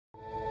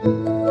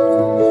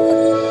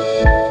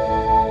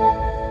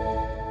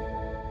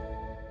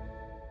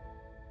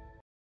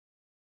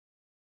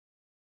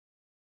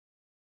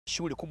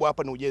Shughuli kubwa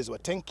hapa ni ujenzi wa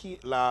tenki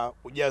la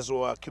ujazo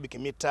wa cubic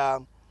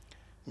mita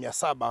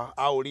 700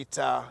 au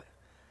lita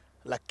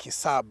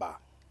 700,000.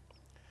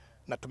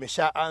 Na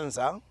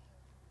tumeshaanza,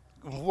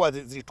 mvua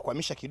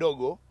zilitukwamisha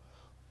kidogo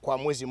kwa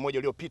mwezi mmoja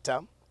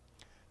uliopita,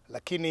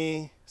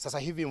 lakini sasa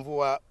hivi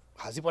mvua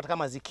hazipo, hata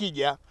kama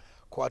zikija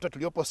kwa watu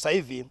tuliopo sasa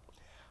hivi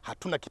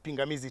hatuna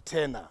kipingamizi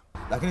tena.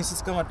 Lakini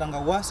sisi kama Tanga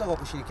Uwasa kwa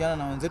kushirikiana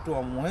na wenzetu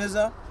wa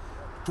Muheza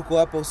tuko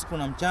hapa usiku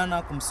na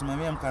mchana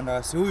kumsimamia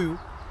mkandarasi huyu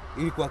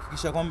ili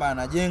kuhakikisha kwamba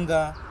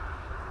anajenga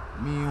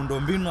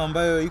miundombinu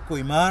ambayo iko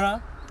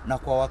imara na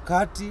kwa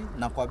wakati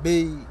na kwa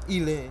bei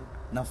ile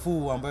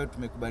nafuu ambayo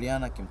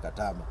tumekubaliana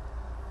kimkataba.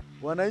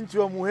 Wananchi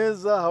wa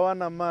Muheza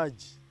hawana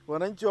maji.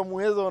 Wananchi wa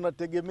Muheza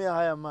wanategemea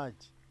haya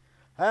maji.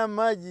 Haya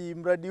maji,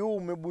 mradi huu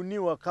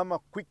umebuniwa kama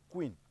quick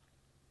win.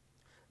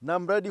 Na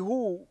mradi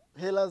huu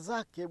hela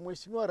zake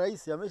Mheshimiwa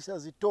Rais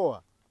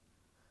ameshazitoa.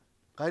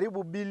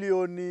 Karibu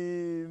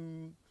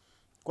bilioni,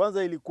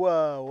 kwanza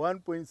ilikuwa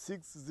 1.6,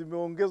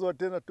 zimeongezwa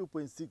tena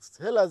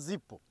 2.6. Hela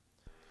zipo.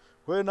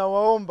 Kwa hiyo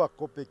nawaomba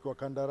KOBEK wa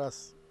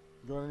kandarasi,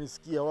 ndio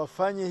wananisikia,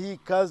 wafanye hii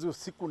kazi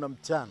usiku na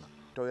mchana.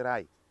 Toe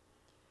rai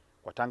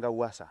kwa Tanga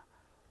Uwasa,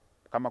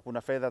 kama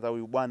kuna fedha za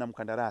huyu bwana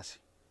mkandarasi,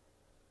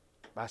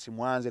 basi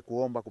muanze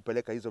kuomba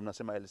kupeleka hizo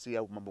mnasema LC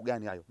au mambo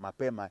gani hayo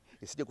mapema,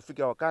 isije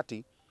kufika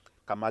wakati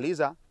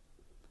kamaliza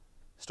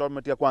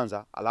installment ya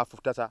kwanza alafu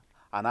sasa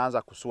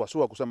anaanza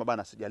kusuasua kusema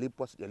bana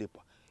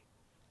sijalipwa.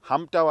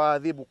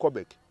 Hamtawaadhibu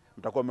KOBEK,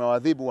 mtakuwa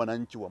mmewaadhibu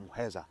wananchi wa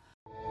Muheza.